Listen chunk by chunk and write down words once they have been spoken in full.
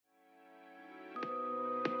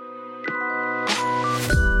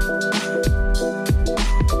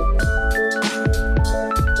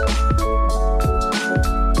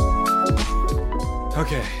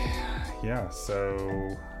Okay. Yeah,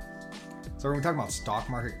 so we're talking about stock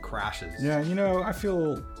market crashes. yeah, I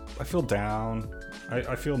feel down.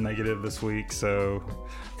 I feel negative this week, so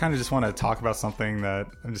kind of just want to talk about something that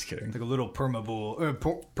I'm just kidding. Like a little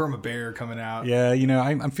perma bear coming out. Yeah,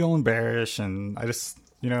 I'm feeling bearish, and I just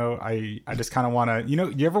I just kind of want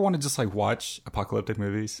to you ever want to just like watch apocalyptic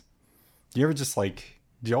movies? Do you ever just like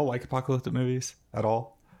do y'all like apocalyptic movies at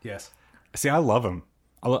all? Yes. See, I love them.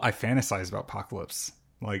 I fantasize about apocalypse.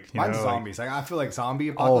 Like, mine's zombies. Like, I feel like zombie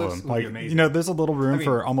apocalypse all of them. would be Like, amazing. there's a little room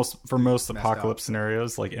for most apocalypse up.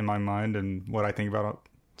 scenarios, like in my mind and what I think about it.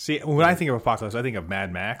 See, when I think of apocalypse, I think of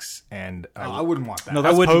Mad Max, and I wouldn't want that. No,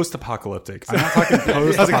 that's post-apocalyptic. I'm not talking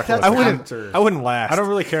post-apocalyptic. I wouldn't last. I don't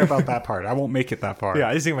really care about that part. I won't make it that far. Yeah,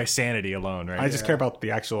 I just think of my sanity alone, right? I just care about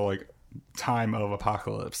the actual like time of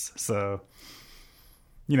apocalypse. So,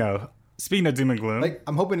 speaking of doom and gloom, Like,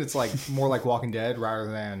 I'm hoping it's like more like Walking Dead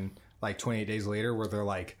rather than like 28 Days Later, where they're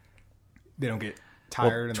like they don't get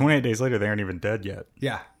tired. well, 28 days later, they aren't even dead yet.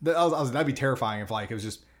 Yeah, that'd be terrifying if like it was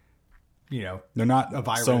just They're not a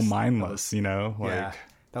virus. so mindless. Like, yeah,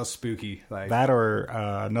 that was spooky. Like that, or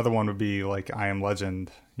another one would be like I Am Legend.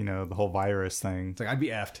 The whole virus thing. It's like I'd be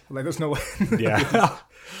effed. Like there's no way. Yeah.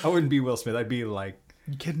 I wouldn't be Will Smith. I'd be like,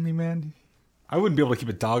 You kidding me, man? I wouldn't be able to keep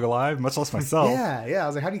a dog alive, much less myself. yeah. I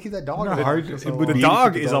was like, how do you keep that dog? You know how hard it would The be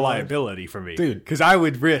dog to keep is the a dog alive? liability for me, Dude. because I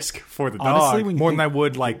would risk for the Honestly, dog when you more think- than I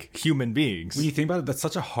would like human beings. When you think about it, that's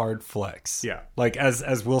such a hard flex. Yeah. Like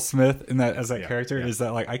as Will Smith in that Yeah, character yeah. is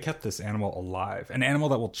that like I kept this animal alive, an animal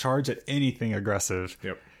that will charge at anything aggressive.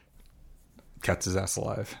 Yep. Kept his ass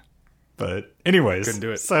alive. But anyways, Couldn't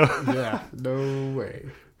do it. So Yeah, no way.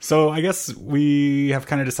 So I guess we have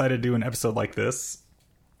kind of decided to do an episode like this,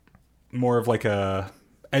 more of like a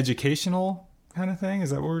educational kind of thing. Is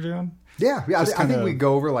that what we're doing? Yeah. I think kinda- we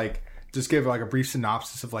go over like just give like a brief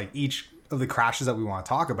synopsis of like each of the crashes that we want to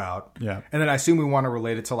talk about. Yeah. and then I assume we want to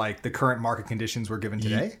relate it to like the current market conditions we're given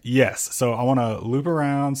today. Yes. So I want to loop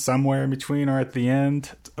around somewhere in between or at the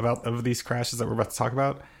end of these crashes that we're about to talk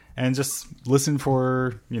about, and just listen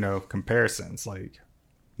for comparisons. Like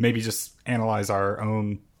maybe just analyze our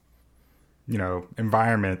own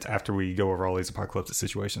environment after we go over all these apocalyptic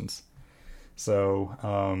situations. So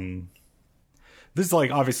this is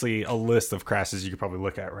like obviously a list of crashes you could probably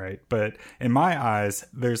look at, right? But in my eyes,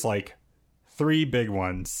 there's like three big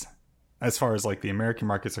ones as far as like the American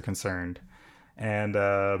markets are concerned. And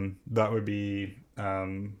that would be,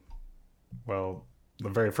 the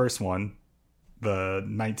very first one, the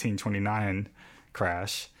 1929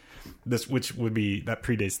 crash, which would be, that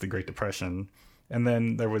predates the Great Depression. And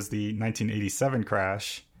then there was the 1987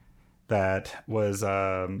 crash that was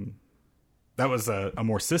a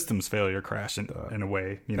more systems failure crash in a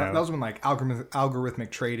way. That was when like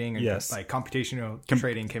algorithmic trading and Yes. like computational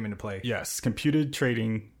trading came into play. Yes, computed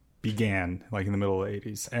trading began like in the middle of the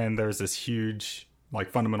 80s, and there's this huge like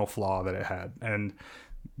fundamental flaw that it had,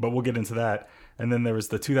 but we'll get into that. And then there was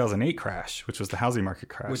the 2008 crash, which was the housing market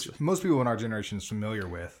crash, Which most people in our generation is familiar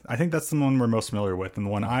with. I think that's the one we're most familiar with and the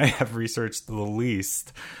one I have researched the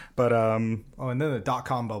least. But and then the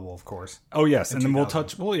dot-com bubble, of course. oh yes, and then we'll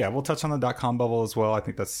 2000. touch on the dot-com bubble as well. I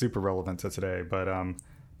think that's super relevant to today. But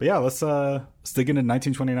yeah, let's dig into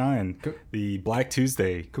 1929, the Black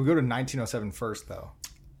Tuesday. Can we go to 1907 first, though?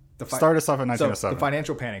 Start us off at So 1907. the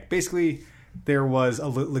financial panic. Basically, there was a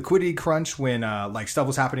liquidity crunch when like stuff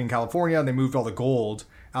was happening in California, and they moved all the gold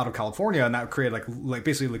out of California, and that created like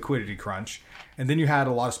basically a liquidity crunch. And then you had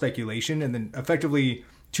a lot of speculation, and then effectively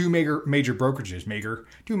two major brokerages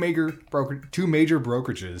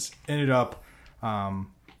ended up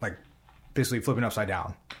like basically flipping upside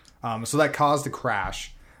down. So that caused the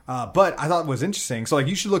crash. But I thought it was interesting. So like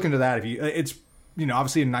you should look into that if it's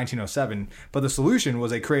obviously in 1907, but the solution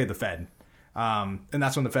was they created the Fed. And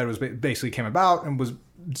that's when the Fed was basically came about and was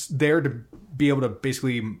there to be able to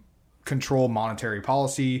basically control monetary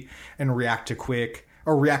policy and react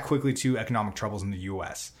quickly to economic troubles in the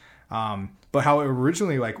U.S. But how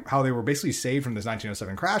originally, like how they were basically saved from this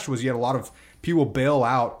 1907 crash was you had a lot of people bail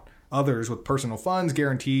out others with personal funds,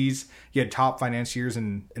 guarantees. You had top financiers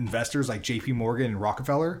and investors like J.P. Morgan and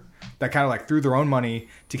Rockefeller that kind of like threw their own money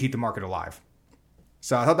to keep the market alive.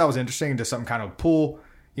 So I thought that was interesting to some kind of pull,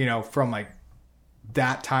 from like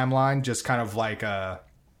that timeline, just kind of like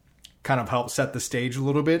kind of help set the stage a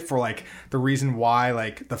little bit for like the reason why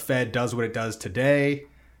like the Fed does what it does today,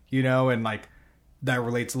 and like that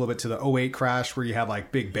relates a little bit to the '08 crash where you had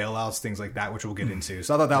like big bailouts, things like that, which we'll get into.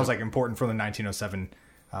 So I thought that was like important for the 1907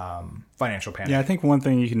 financial panic. Yeah, I think one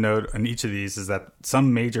thing you can note on each of these is that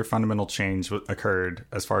some major fundamental change occurred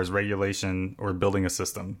as far as regulation or building a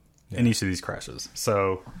system in each of these crashes.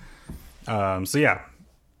 So yeah,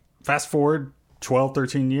 fast forward 12,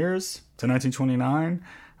 13 years to 1929.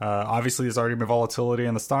 Obviously, there's already been volatility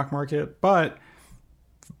in the stock market, but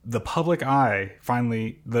the public eye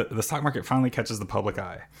finally, the stock market finally catches the public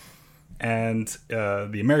eye. And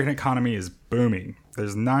the American economy is booming.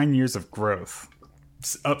 There's 9 years of growth,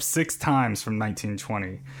 up 6 times from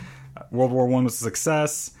 1920. World War I was a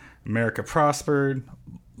success. America prospered.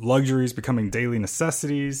 Luxuries becoming daily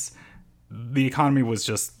necessities. The economy was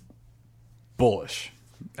just bullish.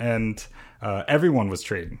 And everyone was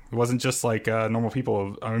trading. It wasn't just like normal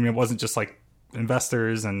people. I mean, it wasn't just like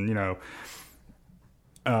investors and,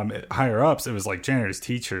 higher ups. It was like janitors,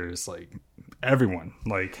 teachers, like everyone,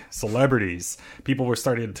 like celebrities. People were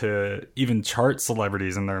starting to even chart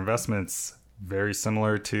celebrities and their investments, very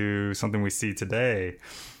similar to something we see today.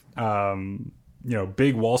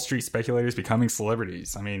 Big Wall Street speculators becoming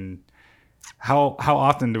celebrities. I mean, how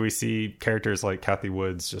often do we see characters like Kathy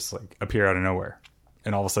Woods just like appear out of nowhere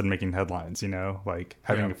and all of a sudden making headlines, like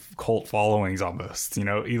having cult followings almost,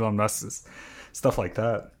 Elon Musk's stuff like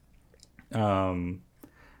that. And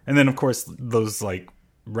then of course those like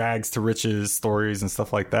rags to riches stories and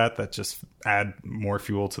stuff like that just add more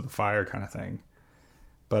fuel to the fire kind of thing.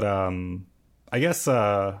 But I guess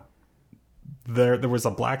there was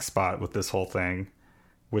a black spot with this whole thing,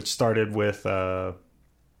 which started with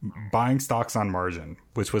buying stocks on margin,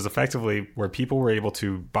 which was effectively where people were able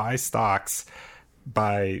to buy stocks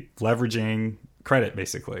by leveraging credit,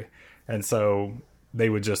 basically. And so they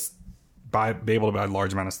would just be able to buy a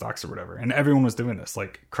large amount of stocks or whatever. And everyone was doing this,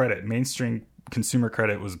 like credit, mainstream consumer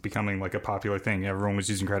credit was becoming like a popular thing. Everyone was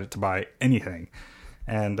using credit to buy anything.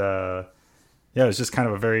 And it was just kind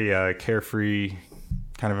of a very carefree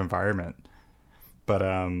kind of environment.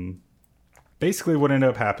 But basically what ended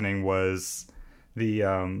up happening was the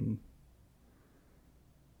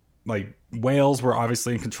whales were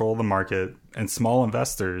obviously in control of the market, and small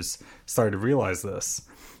investors started to realize this,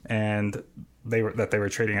 and they were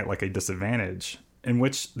trading at like a disadvantage, in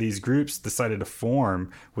which these groups decided to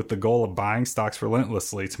form with the goal of buying stocks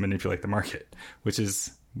relentlessly to manipulate the market, which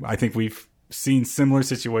is, I think we've seen similar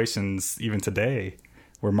situations even today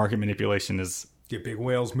where market manipulation is... Get big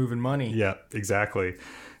whales moving money. Yeah, exactly.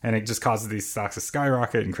 And it just causes these stocks to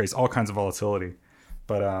skyrocket and creates all kinds of volatility.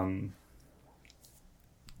 But, and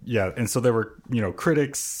so there were,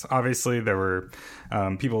 critics, obviously. There were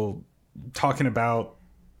people talking about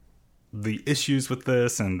the issues with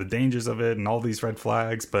this and the dangers of it and all these red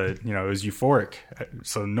flags, but, it was euphoric.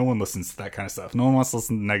 So no one listens to that kind of stuff. No one wants to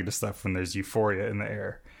listen to negative stuff when there's euphoria in the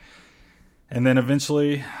air. And then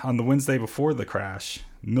eventually, on the Wednesday before the crash,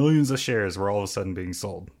 millions of shares were all of a sudden being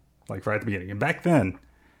sold, like right at the beginning. And back then,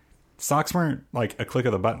 stocks weren't like a click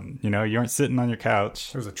of the button. You aren't sitting on your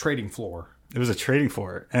couch. It was a trading floor. It was a trading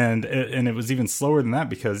floor, and it was even slower than that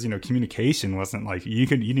because communication wasn't like you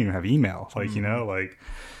didn't even have email. Like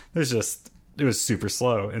it was super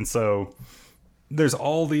slow, and so there's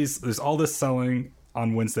all this selling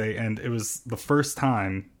on Wednesday, and it was the first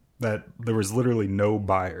time that there was literally no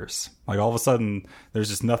buyers. Like all of a sudden, there's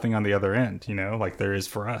just nothing on the other end. Like there is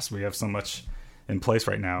for us. We have so much in place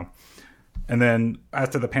right now. And then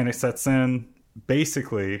after the panic sets in,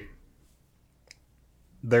 basically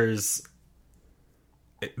there's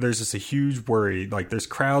just a huge worry. Like there's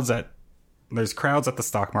crowds at the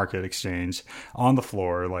stock market exchange on the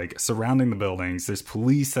floor, like surrounding the buildings. There's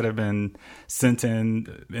police that have been sent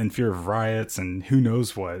in fear of riots and who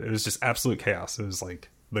knows what. It was just absolute chaos. It was like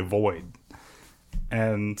the void.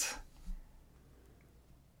 And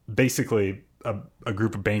basically a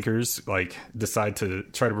group of bankers like decide to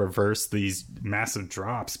try to reverse these massive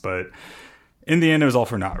drops, but in the end it was all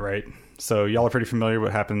for naught, right? So y'all are pretty familiar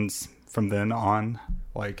what happens from then on.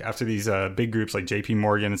 Like after these big groups like JP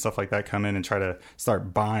Morgan and stuff like that come in and try to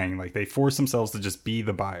start buying, like they force themselves to just be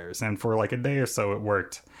the buyers. And for like a day or so it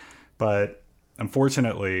worked. But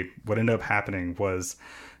unfortunately what ended up happening was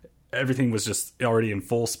everything was just already in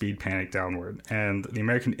full speed panic downward. And the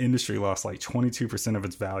American industry lost like 22% of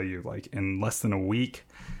its value. Like in less than a week,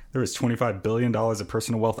 there was $25 billion of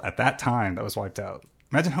personal wealth at that time that was wiped out.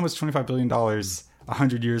 Imagine how much $25 billion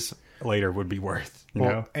 100 years later would be worth, you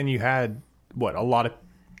know? And you had a lot of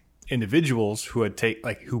individuals who had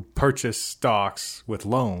who purchased stocks with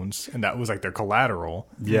loans, and that was like their collateral.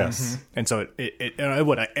 Yes. Mm-hmm. And so it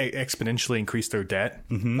exponentially increased their debt.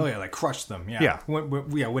 Mm-hmm. Oh yeah, like crushed them. Yeah.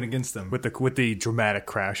 Went against them with the dramatic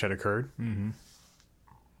crash that occurred. Mm-hmm.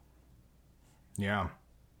 Yeah.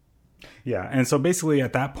 Yeah. And so basically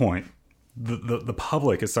at that point, the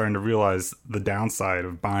public is starting to realize the downside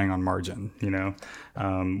of buying on margin.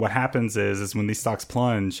 What happens is when these stocks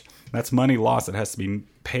plunge, that's money lost that has to be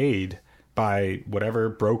paid by whatever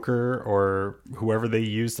broker or whoever they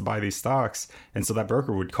use to buy these stocks. And so that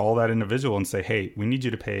broker would call that individual and say, hey, we need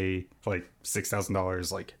you to pay like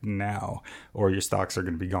 $6,000 like now, or your stocks are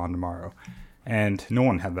going to be gone tomorrow. And no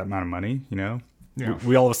one had that amount of money, you know? Yeah.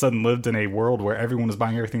 We all of a sudden lived in a world where everyone was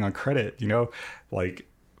buying everything on credit, you know, like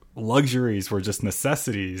luxuries were just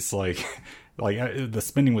necessities. Like the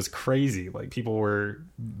spending was crazy. Like they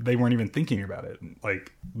weren't even thinking about it.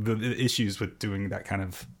 Like the issues with doing that kind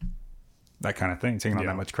of thing, taking on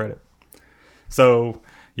that much credit. So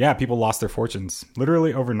yeah, people lost their fortunes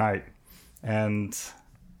literally overnight. And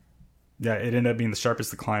yeah, it ended up being the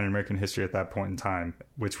sharpest decline in American history at that point in time,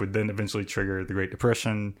 which would then eventually trigger the Great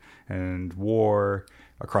Depression and war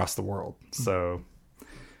across the world. So,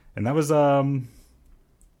 and that was, that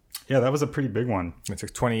was a pretty big one. It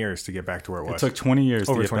took 20 years to get back to where it was. It took 20 years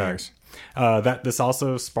Over to get 20 back. years. This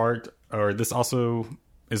also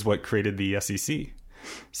is what created the SEC.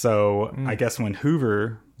 So I guess when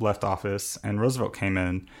Hoover left office and Roosevelt came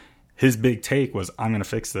in, his big take was, I'm going to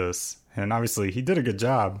fix this. And obviously he did a good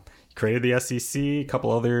job. He created the SEC, a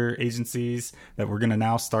couple other agencies that were going to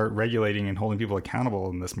now start regulating and holding people accountable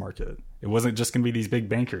in this market. It wasn't just going to be these big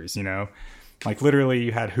bankers, you know, like literally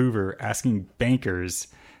you had Hoover asking bankers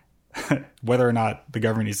whether or not the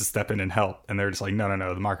government needs to step in and help. And they're just like, no,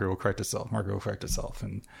 the market will correct itself.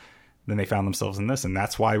 And then they found themselves in this. And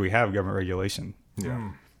that's why we have government regulation.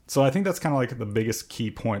 Yeah. So I think that's kind of like the biggest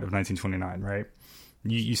key point of 1929, right?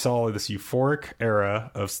 You saw this euphoric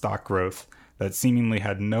era of stock growth that seemingly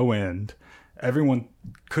had no end. Everyone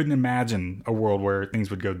couldn't imagine a world where things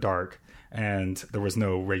would go dark and there was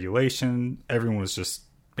no regulation. Everyone was just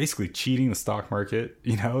basically cheating the stock market.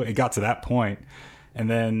 You know, it got to that point. And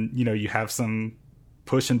then, you know, you have some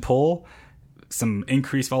push and pull, some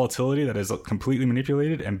increased volatility that is completely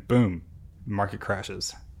manipulated, and boom, the market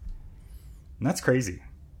crashes. And that's crazy.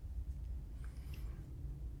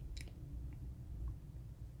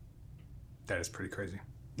 That is pretty crazy.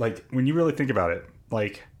 Like, when you really think about it,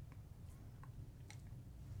 like,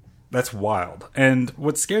 that's wild. And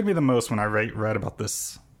what scared me the most when I read about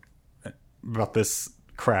this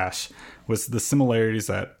crash was the similarities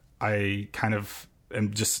that I kind of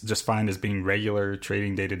am just find as being regular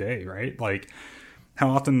trading day to day, right? Like, how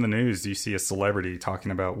often in the news do you see a celebrity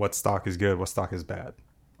talking about what stock is good, what stock is bad,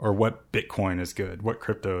 or what Bitcoin is good, what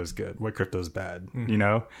crypto is good, what crypto is bad, you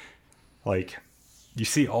know? Like, you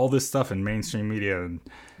see all this stuff in mainstream media, and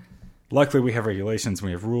luckily we have regulations and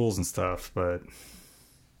we have rules and stuff, but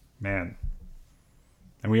man.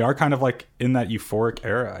 And we are kind of like in that euphoric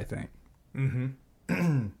era, I think.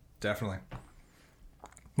 Mm-hmm. Definitely.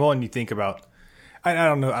 Well, and you think about, I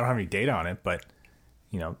don't know, I don't have any data on it, but,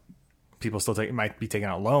 you know, people still might be taking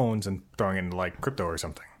out loans and throwing into like crypto or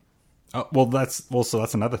something. So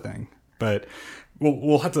that's another thing, but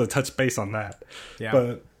we'll have to touch base on that. Yeah.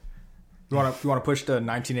 But you want to push to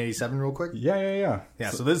 1987 real quick? Yeah.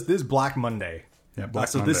 So this Black Monday. Yeah, Black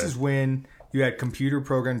Monday. Monday. This is when you had computer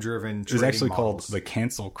program driven. It was actually models. called the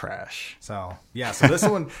cancel crash. So yeah, so this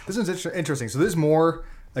one's interesting. So this is more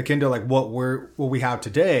akin to like what we have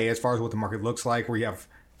today as far as what the market looks like, where you have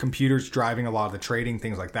computers driving a lot of the trading,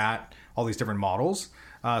 things like that, all these different models.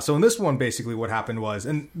 So in this one, basically what happened was,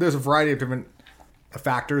 and there's a variety of different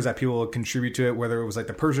factors that people contribute to it, whether it was like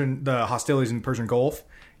the hostilities in the Persian Gulf,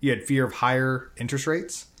 you had fear of higher interest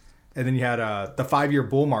rates, and then you had the 5-year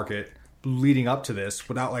bull market leading up to this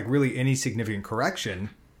without like really any significant correction.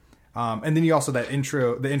 And then you also the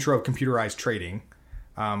intro of computerized trading,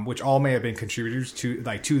 which all may have been contributors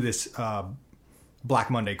to this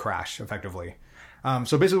Black Monday crash, effectively.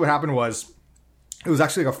 So basically what happened was, it was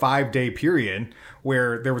actually like a 5-day period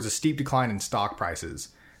where there was a steep decline in stock prices.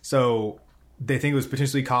 So they think it was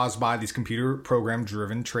potentially caused by these computer program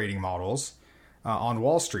driven trading models on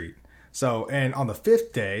Wall Street. So, and on the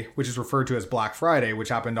 5th day, which is referred to as Black Friday, which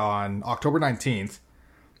happened on October 19th,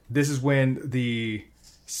 this is when the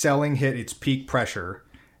selling hit its peak pressure.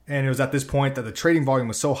 And it was at this point that the trading volume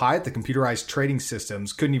was so high that the computerized trading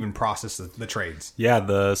systems couldn't even process the trades. Yeah,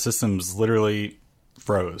 the systems literally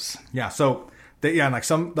froze. Yeah, so and like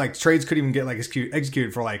some like trades couldn't even get like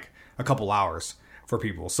executed for like a couple hours for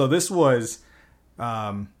people. So this was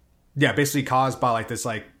basically caused by like this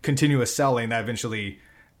like continuous selling that eventually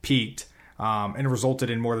peaked and resulted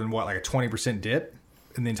in more than like a 20% dip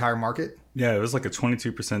in the entire market. Yeah, it was like a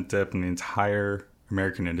 22% dip in the entire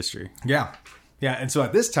American industry. Yeah. And so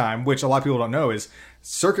at this time, which a lot of people don't know, is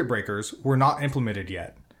circuit breakers were not implemented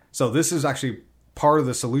yet. So this is actually part of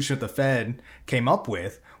the solution that the Fed came up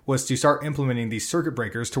with, was to start implementing these circuit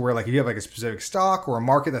breakers to where like if you have like a specific stock or a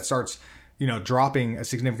market that starts, dropping a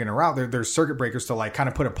significant amount, there's circuit breakers to like kind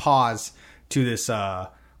of put a pause to this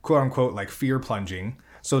quote unquote like fear plunging.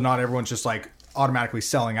 So not everyone's just like automatically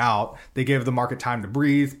selling out. They give the market time to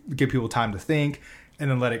breathe, give people time to think, and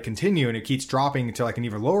then let it continue. And it keeps dropping until like an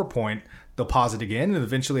even lower point. They'll pause it again. And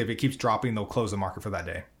eventually if it keeps dropping, they'll close the market for that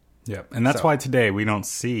day. Yep. And that's why today we don't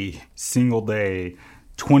see single day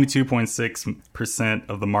 22.6%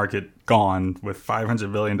 of the market gone with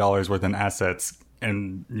 $500 billion worth in assets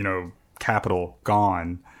and, capital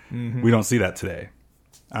gone. Mm-hmm. We don't see that today.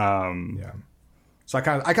 Yeah. So I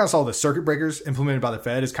kind of saw the circuit breakers implemented by the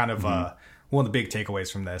Fed as kind of one of the big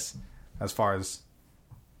takeaways from this, as far as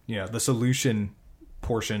the solution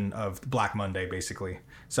portion of Black Monday, basically.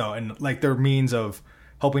 So and like their means of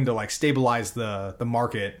helping to like stabilize the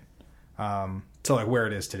market to like where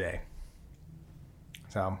it is today.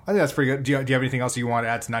 So I think that's pretty good. Do you have anything else you want to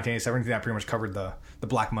add to 1987? I think that pretty much covered the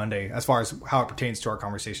Black Monday as far as how it pertains to our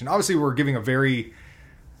conversation. Obviously, we're giving a very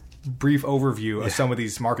brief overview of some of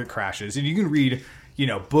these market crashes, and you can read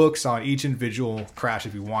books on each individual crash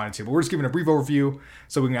if you wanted to, but we're just giving a brief overview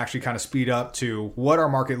so we can actually kind of speed up to what our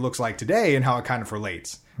market looks like today and how it kind of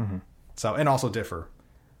relates. Mm-hmm. So and also differ.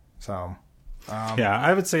 So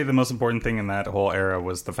I would say the most important thing in that whole era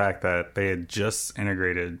was the fact that they had just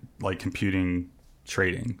integrated like computing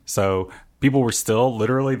trading. So people were still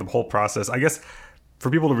literally the whole process, I guess, for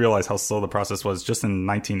people to realize how slow the process was just in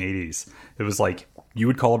the 1980s. It was like you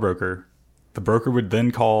would call a broker, the broker would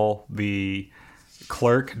then call the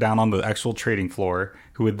clerk down on the actual trading floor,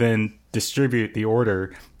 who would then distribute the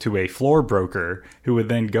order to a floor broker, who would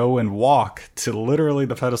then go and walk to literally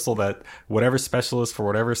the pedestal that whatever specialist for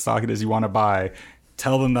whatever stock it is you want to buy,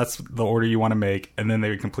 tell them that's the order you want to make, and then they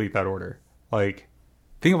would complete that order. Like,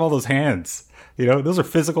 think of all those hands. Those are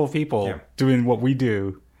physical people doing what we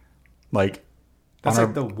do. Like, that's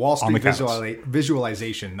like the Wall Street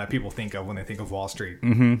visualization that people think of when they think of Wall Street.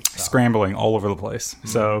 Mm-hmm. So. Scrambling all over the place. Mm-hmm.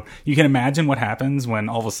 So you can imagine what happens when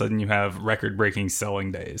all of a sudden you have record-breaking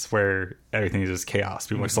selling days where everything is just chaos.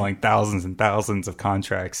 People are selling thousands and thousands of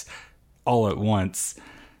contracts all at once.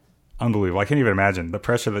 Unbelievable. I can't even imagine the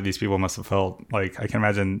pressure that these people must have felt. Like, I can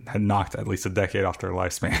imagine had knocked at least a decade off their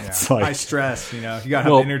lifespan. Yeah. It's like, high stress, you gotta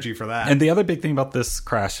have energy for that. And the other big thing about this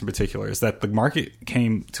crash in particular is that the market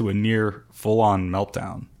came to a near full-on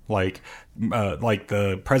meltdown. Like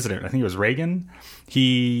the president, I think it was Reagan,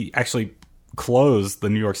 he actually closed the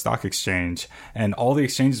New York Stock Exchange, and all the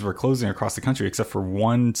exchanges were closing across the country except for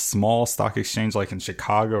one small stock exchange like in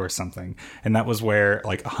Chicago or something. And that was where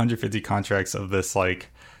like 150 contracts of this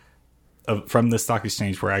from the stock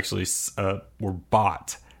exchange were actually were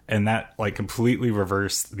bought, and that like completely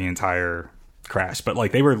reversed the entire crash. But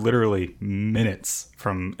like they were literally minutes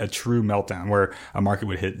from a true meltdown where a market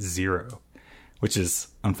would hit zero, which is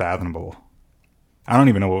unfathomable. I don't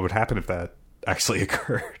even know what would happen if that actually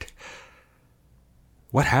occurred.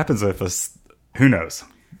 What happens if us? Who knows?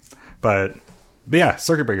 But yeah,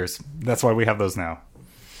 circuit breakers. That's why we have those now.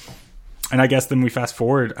 And I guess then we fast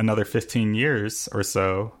forward another 15 years or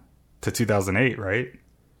so to 2008, right?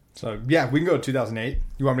 So yeah, we can go to 2008.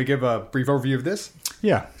 You want me to give a brief overview of this?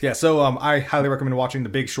 Yeah. So I highly recommend watching The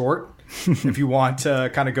Big Short if you want to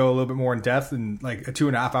kind of go a little bit more in depth and like a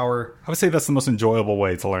 2.5 hour. I would say that's the most enjoyable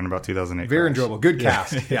way to learn about 2008. Very enjoyable. Good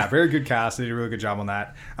cast. Yeah, very good cast. They did a really good job on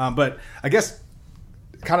that. But I guess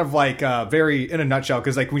kind of like very in a nutshell,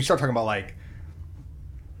 because like when you start talking about like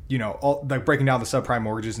all, like breaking down the subprime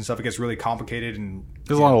mortgages and stuff, it gets really complicated and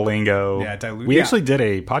there's a lot of lingo. Yeah, dilute. We actually did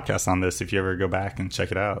a podcast on this. If you ever go back and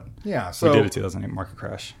check it out. Yeah, so we did a 2008 market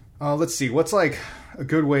crash. Let's see, what's like a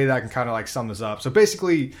good way that I can kind of like sum this up. So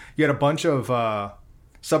basically, you had a bunch of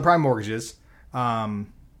subprime mortgages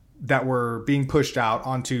that were being pushed out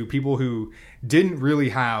onto people who didn't really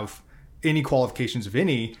have any qualifications of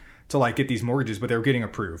any to like get these mortgages, but they were getting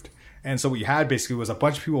approved. And so what you had basically was a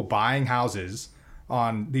bunch of people buying houses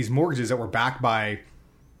on these mortgages that were backed by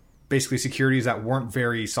basically securities that weren't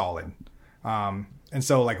very solid. And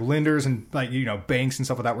so like lenders and like, banks and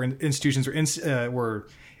stuff like that were institutions were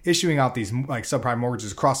issuing out these like subprime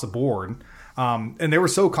mortgages across the board. And they were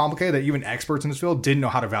so complicated that even experts in this field didn't know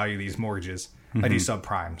how to value these mortgages, like these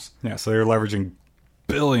subprimes. Yeah. So they were leveraging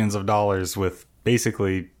billions of dollars with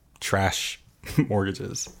basically trash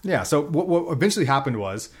mortgages. Yeah. So what eventually happened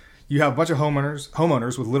was you have a bunch of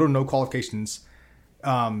homeowners with little or no qualifications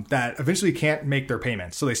that eventually can't make their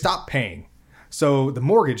payments. So they stop paying. So the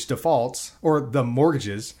mortgage defaults, or the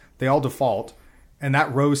mortgages, they all default, and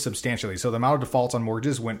that rose substantially. So the amount of defaults on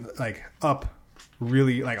mortgages went like up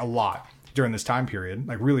really like a lot during this time period,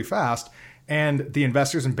 like really fast. And the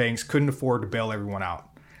investors and banks couldn't afford to bail everyone out.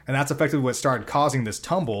 And that's effectively what started causing this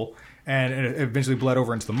tumble. And it eventually bled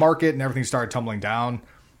over into the market and everything started tumbling down.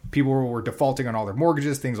 People were defaulting on all their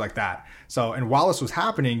mortgages, things like that. So, and while this was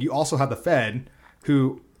happening, you also had the Fed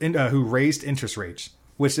who raised interest rates,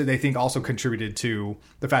 which they think also contributed to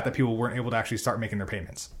the fact that people weren't able to actually start making their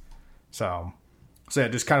payments. So yeah,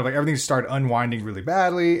 just kind of like everything started unwinding really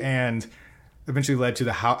badly and eventually led to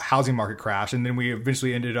the housing market crash. And then we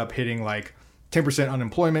eventually ended up hitting like 10%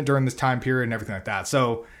 unemployment during this time period and everything like that.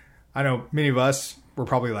 So I know many of us were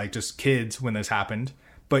probably like just kids when this happened.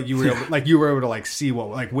 But you were able to like see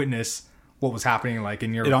witness what was happening like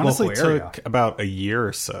in your local area. It honestly took about a year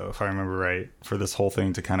or so, if I remember right, for this whole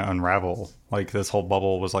thing to kind of unravel. Like this whole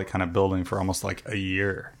bubble was like kind of building for almost like a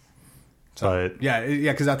year. So, but yeah,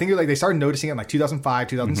 because I think like they started noticing it in like 2005,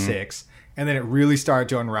 2006, and then it really started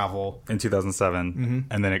to unravel in 2007,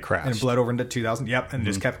 and then it crashed. And it bled over into 2000. Yep, and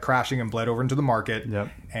just kept crashing and bled over into the market. Yep,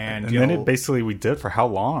 and then it basically we did for how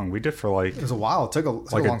long? We did for like it was a while. It took a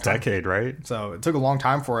long decade, right? So it took a long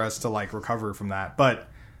time for us to like recover from that. But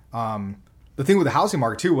the thing with the housing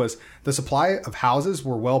market too was the supply of houses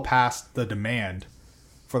were well past the demand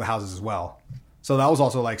for the houses as well. So that was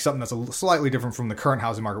also like something that's slightly different from the current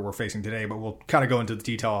housing market we're facing today. But we'll kind of go into the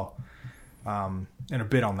detail in a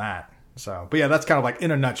bit on that. So, but yeah, that's kind of like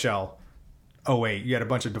in a nutshell. 2008, you had a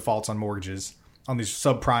bunch of defaults on mortgages, on these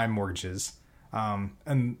subprime mortgages.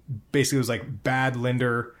 And basically it was like bad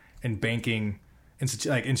lender and banking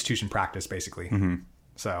institution practice, basically. Mm-hmm.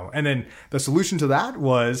 So, and then the solution to that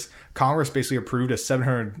was Congress basically approved a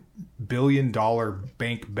 $700 billion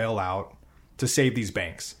bank bailout to save these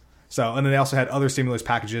banks. So, and then they also had other stimulus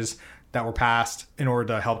packages that were passed in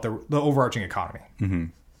order to help the overarching economy. Mm-hmm.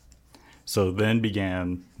 So then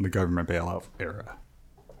began the government bailout era.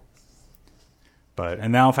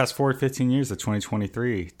 And now fast forward 15 years to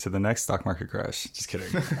 2023 to the next stock market crash. Just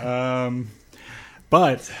kidding.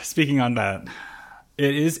 But speaking on that,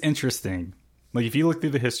 it is interesting. Like if you look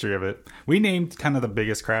through the history of it, we named kind of the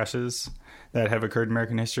biggest crashes that have occurred in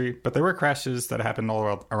American history, but there were crashes that happened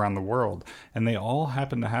all around the world, and they all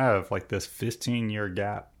happen to have like this 15-year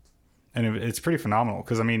gap. And it's pretty phenomenal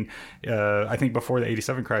because, I mean, I think before the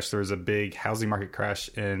 87 crash, there was a big housing market crash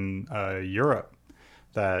in Europe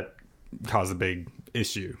that caused a big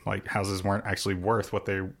issue. Like houses weren't actually worth what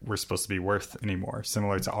they were supposed to be worth anymore,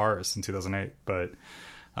 similar to ours in 2008. But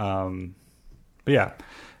yeah.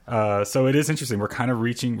 So it is interesting. We're kind of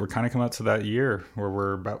coming up to that year where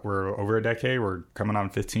we're over a decade. We're coming on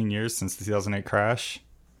 15 years since the 2008 crash.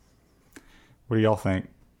 What do y'all think?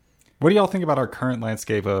 What do y'all think about our current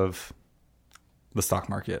landscape of the stock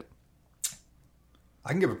market? I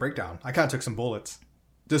can give a breakdown. I kind of took some bullets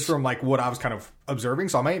just from like what I was kind of observing.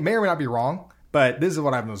 So I may or may not be wrong, but this is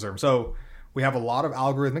what I've observed. So we have a lot of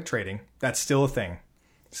algorithmic trading. That's still a thing.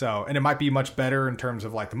 So, and it might be much better in terms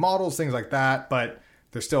of like the models, things like that, but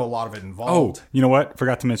there's still a lot of it involved. Oh, you know what?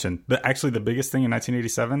 Forgot to mention. Actually, the biggest thing in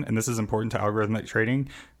 1987, and this is important to algorithmic trading,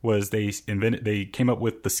 was they came up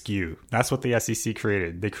with the skew. That's what the SEC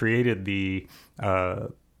created. They created the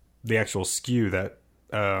actual skew that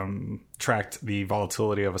tracked the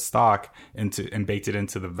volatility of a stock and baked it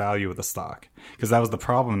into the value of the stock. Because that was the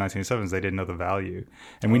problem in 1987, they didn't know the value.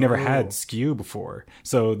 And we never had skew before.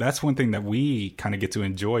 So that's one thing that we kind of get to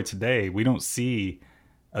enjoy today. We don't see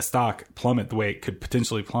a stock plummet the way it could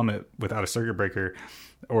potentially plummet without a circuit breaker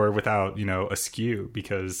or without, a skew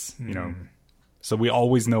because, so we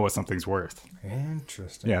always know what something's worth.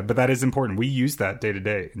 Interesting. Yeah, but that is important. We use that day to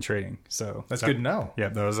day in trading. So that's good to know. Yeah,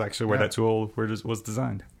 that was actually where that tool was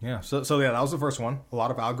designed. Yeah. So yeah, that was the first one. A lot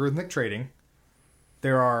of algorithmic trading.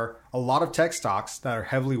 There are a lot of tech stocks that are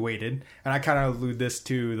heavily weighted, and I kind of allude this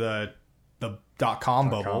to the .com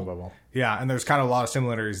bubble. Yeah, and there's kind of a lot of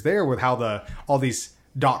similarities there with how all these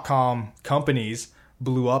 .com companies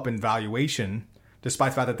blew up in valuation,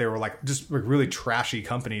 despite the fact that they were like just really trashy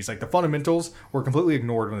companies. Like the fundamentals were completely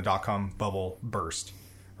ignored when the .com bubble burst,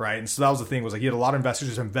 right? And so that was the thing, was like you had a lot of investors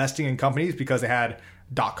just investing in companies because they had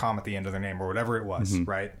 .com at the end of their name or whatever it was,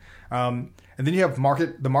 right? And then you have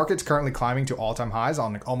the market's currently climbing to all-time highs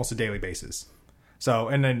on like almost a daily basis. So,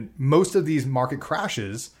 and then most of these market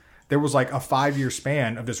crashes, there was like a 5-year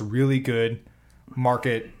span of just really good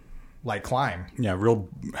market like climb. Yeah, real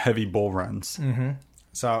heavy bull runs. Mm-hmm.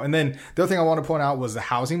 So, and then the other thing I want to point out was the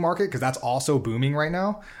housing market, because that's also booming right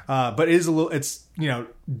now. But it's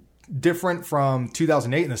different from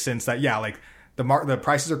 2008 in the sense that, yeah, like the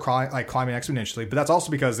prices are climbing exponentially, but that's also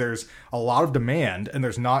because there's a lot of demand and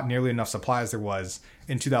there's not nearly enough supply as there was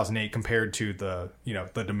in 2008 compared to the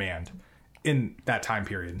demand in that time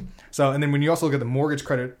period. So, and then when you also look at the mortgage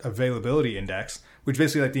credit availability index, which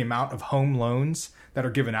basically like the amount of home loans that are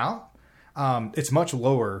given out, it's much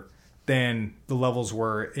lower than the levels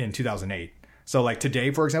were in 2008. So like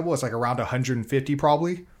today, for example, it's like around 150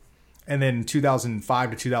 probably. And then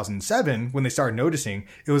 2005 to 2007, when they started noticing,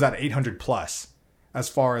 it was at 800 plus as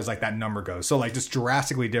far as like that number goes. So like just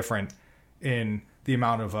drastically different in the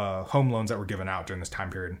amount of home loans that were given out during this time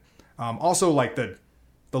period. Also like the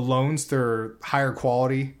loans, they're higher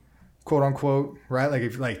quality, quote unquote, right? Like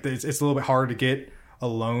if like it's a little bit harder to get a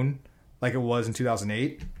loan like it was in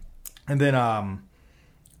 2008. And then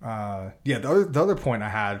the other point I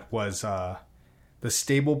had was the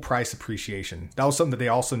stable price appreciation. That was something that they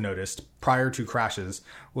also noticed prior to crashes,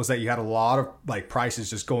 was that you had a lot of like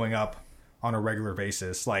prices just going up on a regular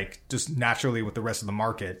basis, like just naturally with the rest of the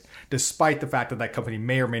market, despite the fact that that company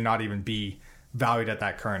may or may not even be valued at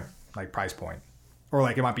that current like price point, or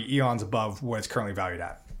like it might be eons above what it's currently valued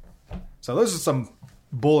at. So those are some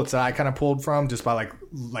bullets that I kind of pulled from just by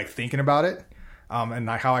like thinking about it, and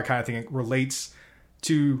how I kind of think it relates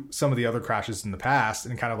to some of the other crashes in the past,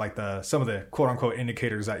 and kind of like some of the quote unquote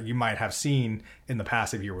indicators that you might have seen in the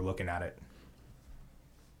past if you were looking at it.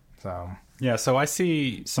 So yeah, so I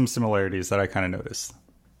see some similarities that I kind of noticed.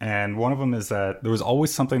 And one of them is that there was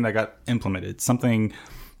always something that got implemented, something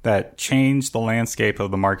that changed the landscape of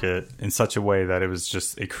the market in such a way that it was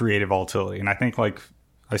just a creative volatility. And I think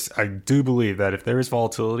I do believe that if there is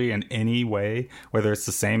volatility in any way, whether it's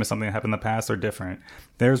the same as something that happened in the past or different,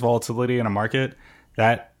 there's volatility in a market,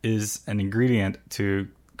 that is an ingredient to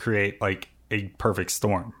create like a perfect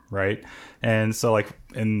storm, right? And so like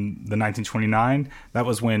in the 1929, that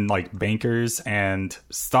was when like bankers and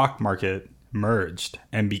stock market merged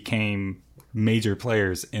and became major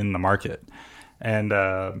players in the market, and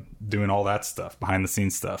doing all that stuff, behind the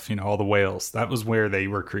scenes stuff, all the whales. That was where they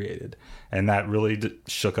were created, and that really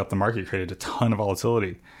shook up the market, created a ton of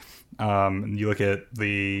volatility. You look at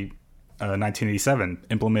the 1987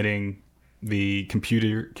 implementing the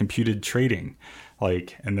computed trading,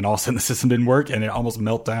 and then all of a sudden the system didn't work and it almost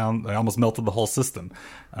melted the whole system.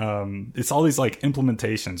 It's all these like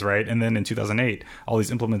implementations, right? And then in 2008, all these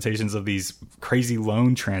implementations of these crazy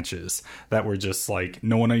loan tranches that were just like,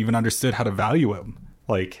 no one even understood how to value them.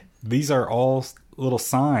 Like, these are all little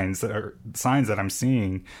signs that I'm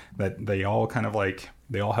seeing that they all kind of like,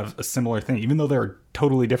 they all have a similar thing, even though they're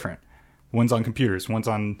totally different. One's on computers, one's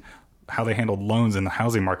on how they handled loans in the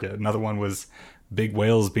housing market. Another one was big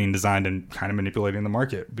whales being designed and kind of manipulating the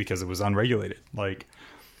market because it was unregulated.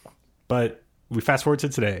 But we fast forward to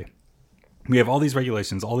today. We have all these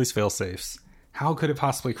regulations, all these fail safes. How could it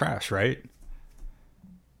possibly crash, right?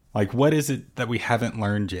 Like, what is it that we haven't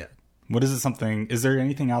learned yet? Is there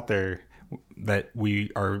anything out there that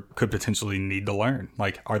could potentially need to learn?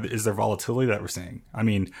 Like, is there volatility that we're seeing? I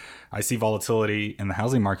mean, I see volatility in the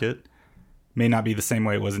housing market. May not be the same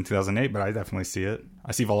way it was in 2008, but I definitely see it.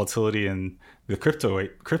 I see volatility in the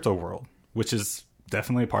crypto world, which is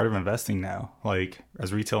definitely a part of investing now. Like,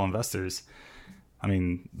 as retail investors, I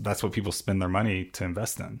mean, that's what people spend their money to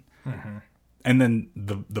invest in. Mm-hmm. And then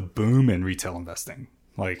the boom in retail investing,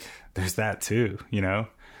 like, there's that too, the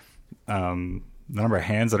number of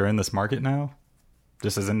hands that are in this market now,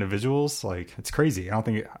 just as individuals, like, it's crazy. I don't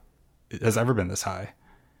think it has ever been this high.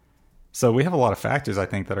 So we have a lot of factors, I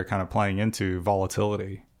think, that are kind of playing into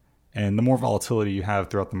volatility. And the more volatility you have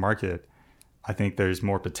throughout the market, I think there's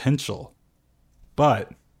more potential.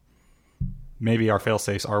 But maybe our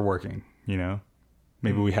fail-safes are working,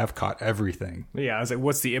 Maybe we have caught everything. Yeah, I was like,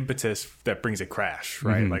 what's the impetus that brings a crash,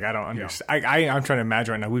 right? Mm-hmm. Like, I don't understand. Yeah. I'm trying to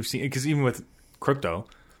imagine right now, we've seen, because even with crypto,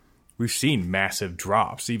 we've seen massive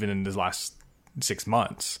drops, even in the last 6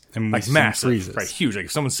 months. And like, massive, freezes. Right? Huge. Like,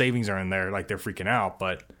 if someone's savings are in there, like, they're freaking out,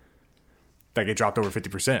 but like, it dropped over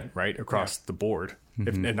 50%, right, across the board,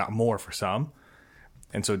 mm-hmm. if not more for some.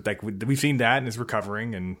 And so, like, we've seen that, and it's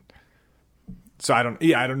recovering. And so I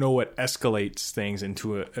don't know what escalates things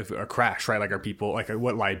into a crash, right? Like, are people, like,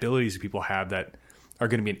 what liabilities do people have that are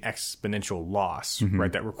going to be an exponential loss, mm-hmm.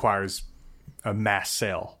 right? That requires a mass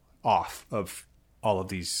sale off of all of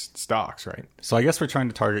these stocks, right? So I guess we're trying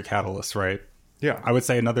to target catalysts, right? Yeah. I would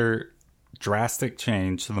say another drastic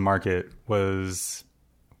change to the market was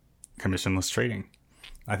commissionless trading.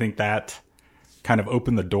 I think that kind of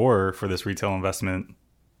opened the door for this retail investment,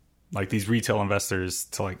 like these retail investors,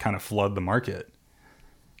 to like kind of flood the market.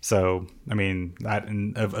 So, I mean, that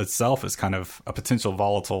in of itself is kind of a potential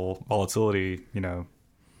volatility, Yeah.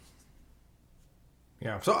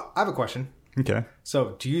 So I have a question. Okay.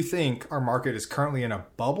 So do you think our market is currently in a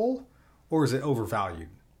bubble, or is it overvalued?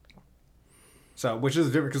 So which is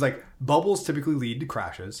different, because like bubbles typically lead to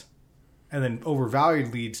crashes, and then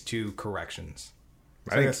overvalued leads to corrections.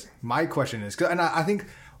 So I guess my question is, and I think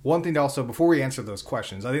one thing to also, before we answer those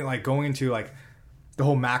questions, I think like going into like the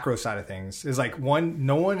whole macro side of things is like, one,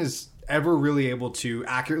 no one is ever really able to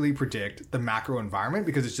accurately predict the macro environment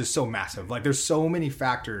because it's just so massive. Like there's so many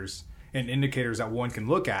factors and indicators that one can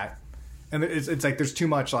look at, and it's like there's too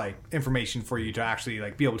much like information for you to actually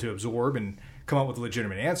like be able to absorb and come up with a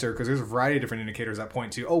legitimate answer, because there's a variety of different indicators that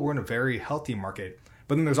point to, oh, we're in a very healthy market.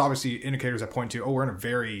 But then there's obviously indicators that point to, oh, we're in a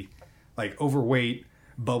very like overweight,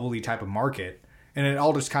 bubbly type of market. And it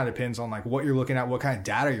all just kind of depends on like what you're looking at, what kind of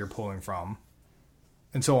data you're pulling from,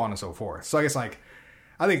 and so on and so forth. So I guess like,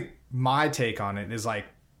 I think my take on it is like,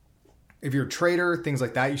 if you're a trader, things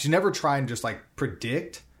like that, you should never try and just like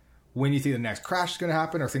predict when you think the next crash is going to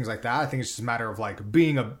happen or things like that. I think it's just a matter of like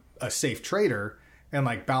being a safe trader and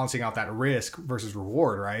like balancing out that risk versus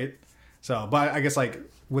reward, right? So, but I guess like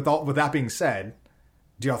with that being said,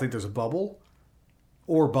 do y'all think there's a bubble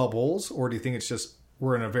or bubbles, or do you think it's just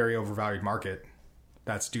we're in a very overvalued market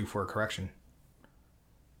that's due for a correction?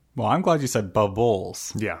 Well, I'm glad you said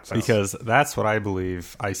bubbles. Yeah. Because that's what I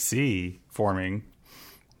believe I see forming.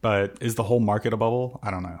 But is the whole market a bubble?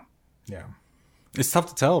 I don't know. Yeah. It's tough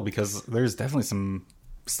to tell because there's definitely some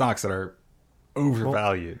stocks that are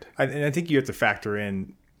overvalued. And I think you have to factor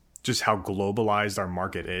in just how globalized our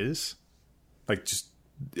market is. Like just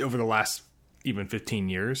over the last even 15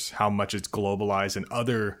 years, how much it's globalized, and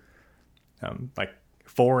other like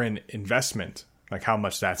foreign investment, like how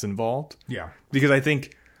much that's involved. Yeah. Because I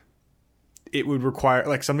think it would require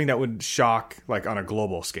like something that would shock like on a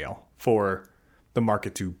global scale for the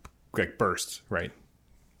market to like burst, right?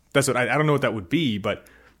 That's what I don't know what that would be, but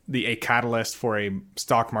a catalyst for a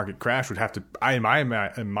stock market crash would have to, in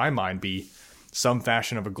my mind, be some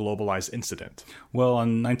fashion of a globalized incident. Well,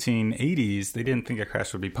 in the 1980s, they didn't think a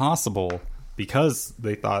crash would be possible because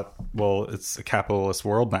they thought, well, it's a capitalist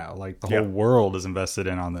world now. Like the whole world is invested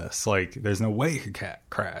in on this. Like there's no way it could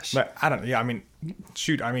crash. But I don't know. Yeah, I mean,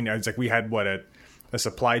 shoot. I mean, it's like we had a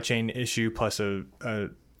supply chain issue plus a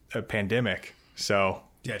pandemic. So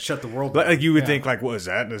yeah, it shut the world down. Like you would yeah. think, like, what is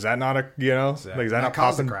that? Is that not a like is that not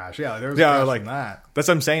caused popping? the crash? Yeah, there was a crash like from that. That's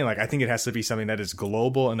what I'm saying. Like I think it has to be something that is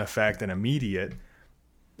global in effect and immediate,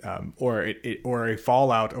 or a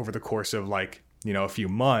fallout over the course of like a few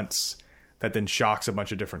months that then shocks a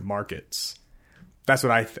bunch of different markets. That's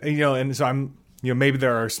what and so I'm maybe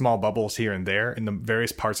there are small bubbles here and there in the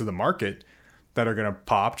various parts of the market that are going to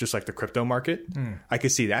pop, just like the crypto market. I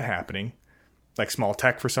could see that happening, like small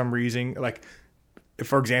tech for some reason. Like,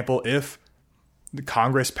 for example, if the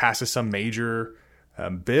Congress passes some major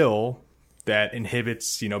bill that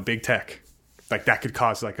inhibits, big tech, like that could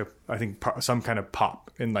cause like some kind of pop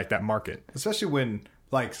in like that market. Especially when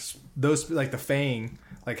like those like the FANG,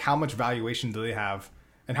 like how much valuation do they have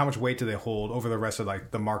and how much weight do they hold over the rest of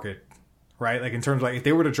like the market, right? Like in terms of like if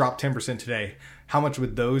they were to drop 10% today, how much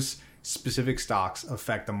would those specific stocks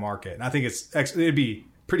affect the market? And I think it'd be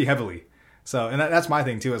pretty heavily. So, and that's my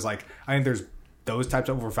thing too, is like, I think there's those types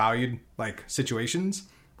of overvalued like situations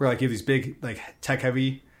where like you have these big like tech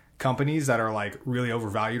heavy companies that are like really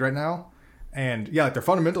overvalued right now. And yeah, like their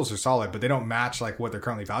fundamentals are solid, but they don't match like what they're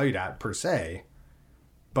currently valued at per se.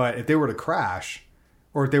 But if they were to crash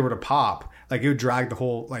or if they were to pop, like it would drag the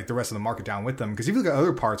whole, like the rest of the market down with them. Because if you look at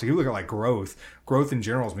other parts, like if you look at like growth in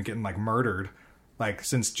general has been getting like murdered like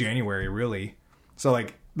since January, really. So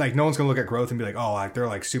like no one's gonna look at growth and be like, oh, like they're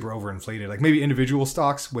like super overinflated. Like maybe individual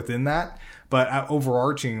stocks within that, but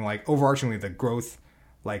overarchingly the growth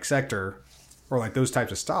like sector or like those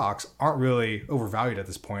types of stocks aren't really overvalued at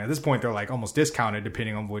this point. At this point, they're like almost discounted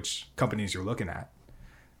depending on which companies you're looking at.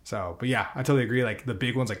 So, but yeah, I totally agree. Like the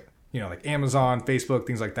big ones, like like Amazon, Facebook,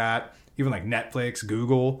 things like that. Even like Netflix,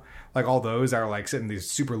 Google, like all those that are like sitting in these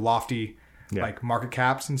super lofty like market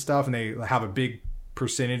caps and stuff, and they have a big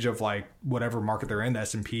percentage of like whatever market they're in, the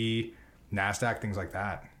S&P, NASDAQ, things like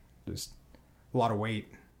that. Just a lot of weight.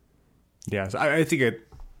 Yeah, so I think a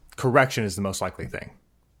correction is the most likely thing.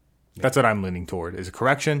 Yeah. That's what I'm leaning toward, is a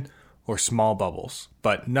correction or small bubbles,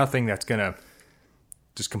 but nothing that's going to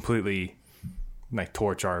just completely like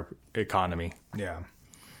torch our economy. Yeah.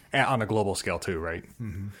 And on a global scale too, right?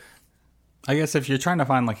 Mm-hmm. I guess if you're trying to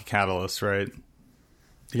find like a catalyst, right,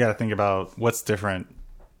 you got to think about what's different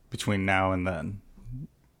between now and then.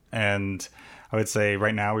 And I would say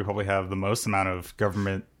right now we probably have the most amount of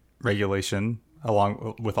government regulation,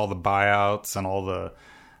 along with all the buyouts and all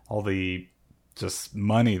the just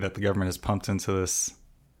money that the government has pumped into this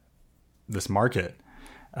market.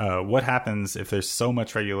 What happens if there's so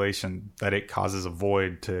much regulation that it causes a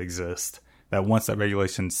void to exist, that once that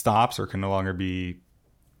regulation stops or can no longer be,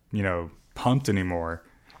 pumped anymore,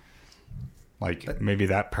 like maybe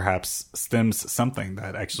that perhaps stems something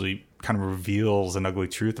that actually kind of reveals an ugly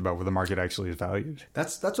truth about where the market actually is valued.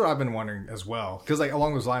 That's what I've been wondering as well. Because like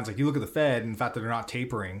along those lines, like you look at the Fed and the fact that they're not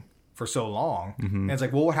tapering for so long. And it's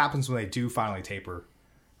like, well, what happens when they do finally taper,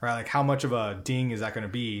 right? Like, how much of a ding is that going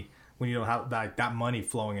to be when you don't have that money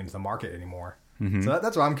flowing into the market anymore? So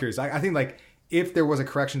that's what I'm curious. I think like if there was a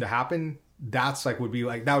correction to happen, that's like would be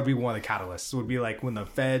one of the catalysts. It would be like when the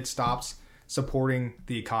Fed stops supporting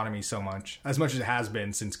the economy so much as it has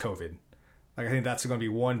been since COVID. Like, I think that's going to be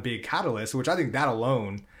one big catalyst, which I think that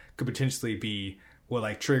alone could potentially be what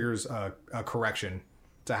like triggers a correction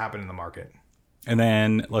to happen in the market. And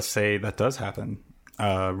then let's say that does happen.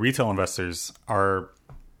 Retail investors are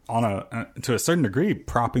to a certain degree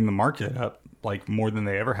propping the market up like more than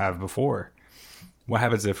they ever have before. What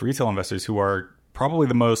happens if retail investors, who are probably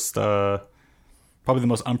the most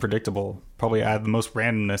unpredictable, probably add the most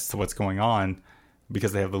randomness to what's going on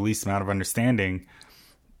because they have the least amount of understanding?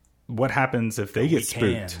 What happens if they get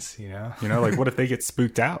spooked? Hands, you know, like what if they get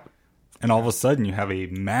spooked out, and all of a sudden you have a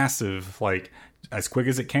massive, like, as quick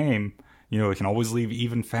as it came, it can always leave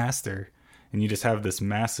even faster, and you just have this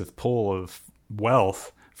massive pool of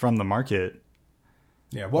wealth from the market.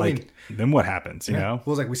 Yeah, well, like, then what happens? You know,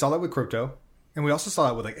 well, it's like we saw that with crypto. And we also saw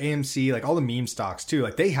that with like AMC, like all the meme stocks too.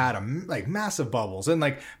 Like they had like massive bubbles, and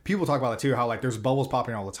like people talk about it too, how like there's bubbles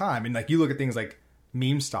popping all the time. And like you look at things like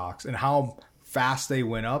meme stocks and how fast they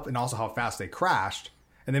went up, and also how fast they crashed.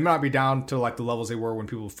 And they might not be down to like the levels they were when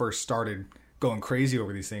people first started going crazy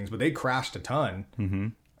over these things, but they crashed a ton,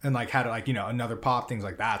 and like had like another pop, things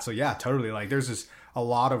like that. So yeah, totally. Like there's just a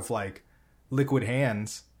lot of like liquid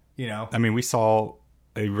hands. I mean, we saw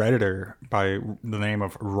a Redditor by the name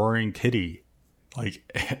of Roaring Kitty, like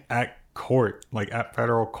at court, like at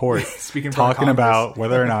federal court, speaking talking about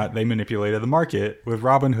whether or not they manipulated the market with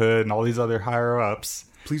Robinhood and all these other higher ups.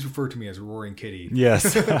 Please refer to me as Roaring Kitty.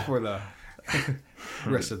 Yes. For the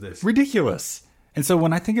rest of this. Ridiculous. And so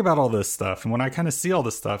when I think about all this stuff, and when I kind of see all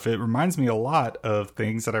this stuff, it reminds me a lot of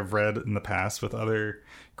things that I've read in the past with other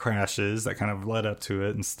crashes that kind of led up to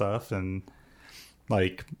it and stuff. And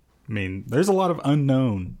like, I mean, there's a lot of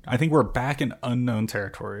unknown. I think we're back in unknown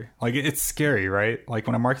territory. Like, it's scary, right? Like,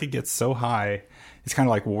 when a market gets so high, it's kind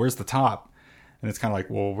of like, well, where's the top? And it's kind of like,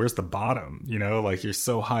 well, where's the bottom? Like, you're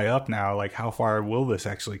so high up now. Like, how far will this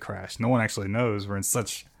actually crash? No one actually knows. We're in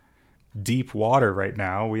such deep water right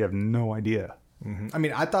now. We have no idea. I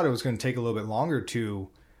mean, I thought it was going to take a little bit longer to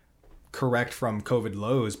correct from COVID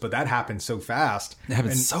lows, but that happened so fast. It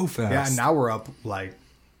happened so fast. Yeah, and now we're up like,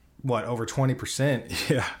 what, over 20%?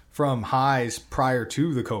 Yeah. From highs prior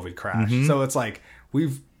to the COVID crash. So it's like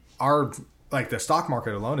the stock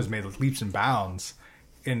market alone has made leaps and bounds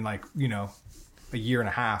in like, a year and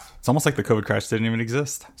a half. It's almost like the COVID crash didn't even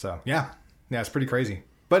exist. So yeah, it's pretty crazy.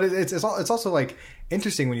 But it's also like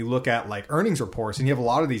interesting when you look at like earnings reports, and you have a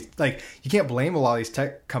lot of these, like, you can't blame a lot of these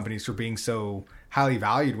tech companies for being so highly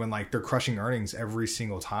valued when like they're crushing earnings every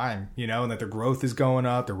single time, and that their growth is going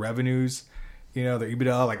up, their revenues, their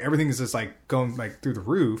EBITDA, like everything is just like going like through the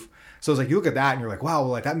roof. So it's like you look at that and you're like, wow,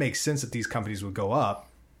 well, like that makes sense that these companies would go up.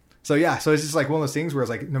 So yeah, so it's just like one of those things where it's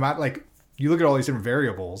like, no matter, like, you look at all these different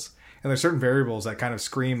variables, and there's certain variables that kind of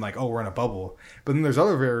scream like, oh, we're in a bubble. But then there's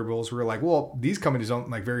other variables where like, well, these companies don't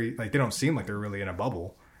they don't seem like they're really in a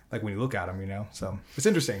bubble. Like when you look at them, So it's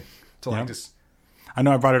interesting to like just. I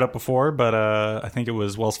know I brought it up before, but I think it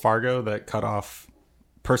was Wells Fargo that cut off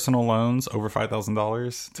personal loans over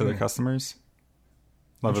 $5,000 to their customers.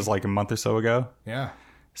 That was like a month or so ago. Yeah.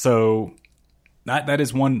 So that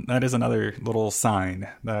is another little sign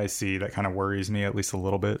that I see that kind of worries me at least a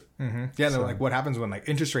little bit. Mm-hmm. Yeah. So. Like what happens when like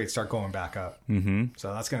interest rates start going back up? Mm-hmm.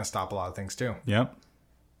 So that's going to stop a lot of things too. Yep.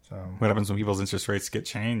 So what happens when people's interest rates get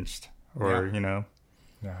changed or, Yeah,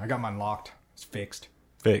 I got mine locked. It's fixed.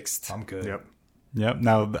 I'm good. Yep.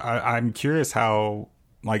 Now I'm curious how,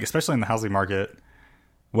 like, especially in the housing market,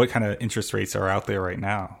 what kind of interest rates are out there right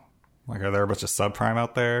now? Like, are there a bunch of subprime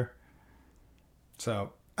out there?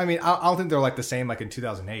 So, I mean, I don't think they're like the same like in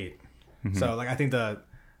 2008. So, like, I think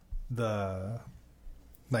the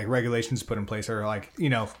like regulations put in place are like,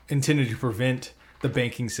 intended to prevent the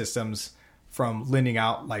banking systems from lending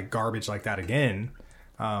out like garbage like that again.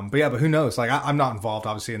 But who knows? Like, I'm not involved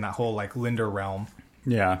obviously in that whole like lender realm.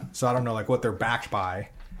 Yeah. So I don't know like what they're backed by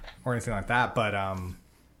or anything like that. But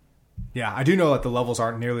yeah, I do know that the levels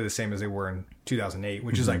aren't nearly the same as they were in 2008,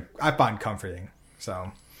 which is like, I find comforting.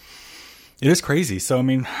 So it is crazy. So, I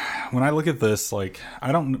mean, when I look at this, like,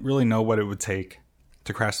 I don't really know what it would take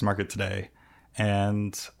to crash the market today.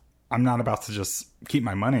 And I'm not about to just keep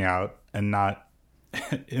my money out and not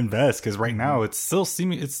invest, because right now it's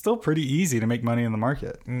still pretty easy to make money in the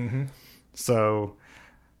market. So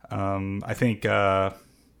I think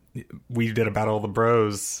we did a Battle of the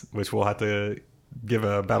Bros, which we'll have to give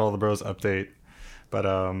a Battle of the Bros update. But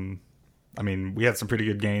I mean, we had some pretty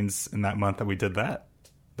good gains in that month that we did that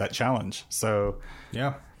challenge. So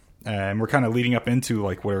Yeah. and we're kind of leading up into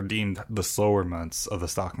like what are deemed the slower months of the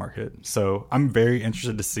stock market. So I'm very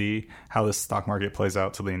interested to see how this stock market plays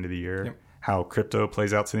out till the end of the year, Yep. how crypto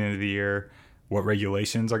plays out to the end of the year, what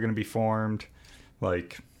regulations are going to be formed.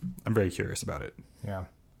 Like, I'm very curious about it. Yeah.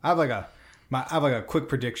 I have like a quick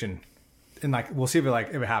prediction, and like we'll see if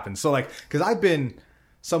it happens. So like, because I've been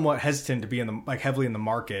somewhat hesitant to be heavily in the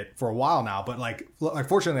market for a while now, but like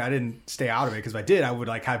fortunately I didn't stay out of it, because if I did, I would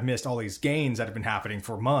like have missed all these gains that have been happening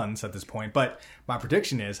for months at this point. But my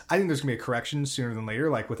prediction is I think there's gonna be a correction sooner than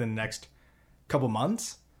later, like within the next couple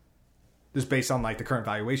months, just based on like the current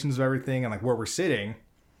valuations of everything and like where we're sitting.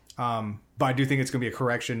 But I do think it's gonna be a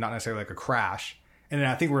correction, not necessarily like a crash. And then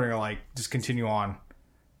I think we're gonna like just continue on,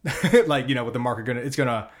 like, you know, with the market it's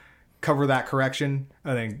gonna cover that correction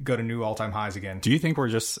and then go to new all-time highs again. Do you think we're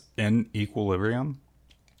just in equilibrium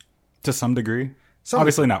to some degree?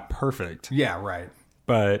 Obviously not perfect, Yeah, right.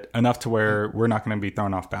 but enough to where we're not going to be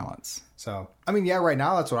thrown off balance. So, I mean, yeah, right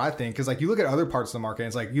now that's what I think. Because, like, you look at other parts of the market, and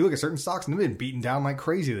it's like you look at certain stocks, and they've been beaten down like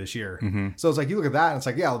crazy this year. Mm-hmm. So it's like you look at that, and it's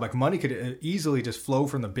like, yeah, like money could easily just flow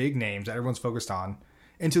from the big names that everyone's focused on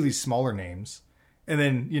into these smaller names. And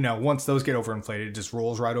then, you know, once those get overinflated, it just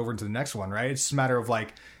rolls right over into the next one, right? It's just a matter of,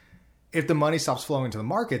 like, if the money stops flowing to the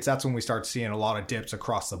markets, that's when we start seeing a lot of dips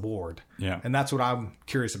across the board. Yeah. And that's what I'm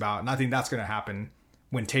curious about. And I think that's going to happen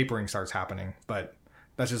when tapering starts happening. But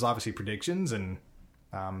that's just obviously predictions. And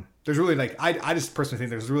there's really like, I just personally think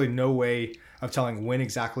there's really no way of telling when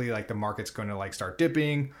exactly like the market's going to like start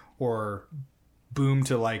dipping or boom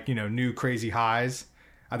to like, you know, new crazy highs.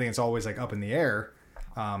 I think it's always like up in the air.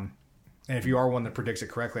 And if you are one that predicts it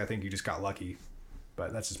correctly, I think you just got lucky.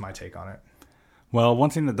 But that's just my take on it. Well, one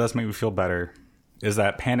thing that does make me feel better is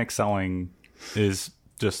that panic selling is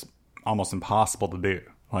just almost impossible to do.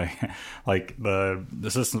 Like the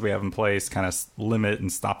systems we have in place kind of limit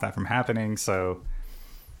and stop that from happening. So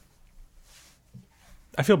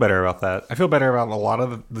I feel better about that. I feel better about a lot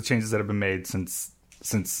of the changes that have been made since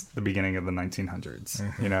the beginning of the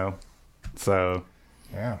 1900s. You know, so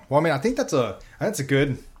yeah. Well, I mean, I think that's a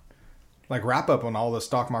good like wrap up on all the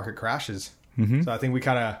stock market crashes. Mm-hmm. So I think we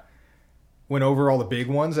kind of went over all the big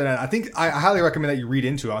ones, and I think I highly recommend that you read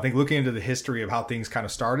into it. I think looking into the history of how things kind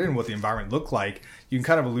of started and what the environment looked like, you can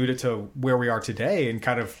kind of allude it to where we are today and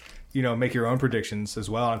kind of, you know, make your own predictions as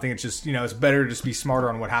well. And I think it's just, you know, it's better to just be smarter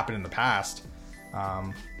on what happened in the past,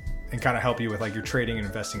 and kind of help you with like your trading and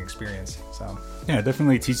investing experience. So yeah, it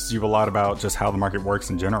definitely teaches you a lot about just how the market works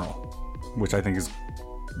in general, which I think is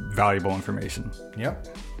valuable information. Yep.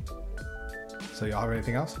 So y'all have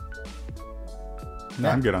anything else? No,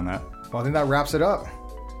 I'm good on that. Well, I think that wraps it up.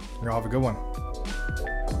 Y'all have a good one.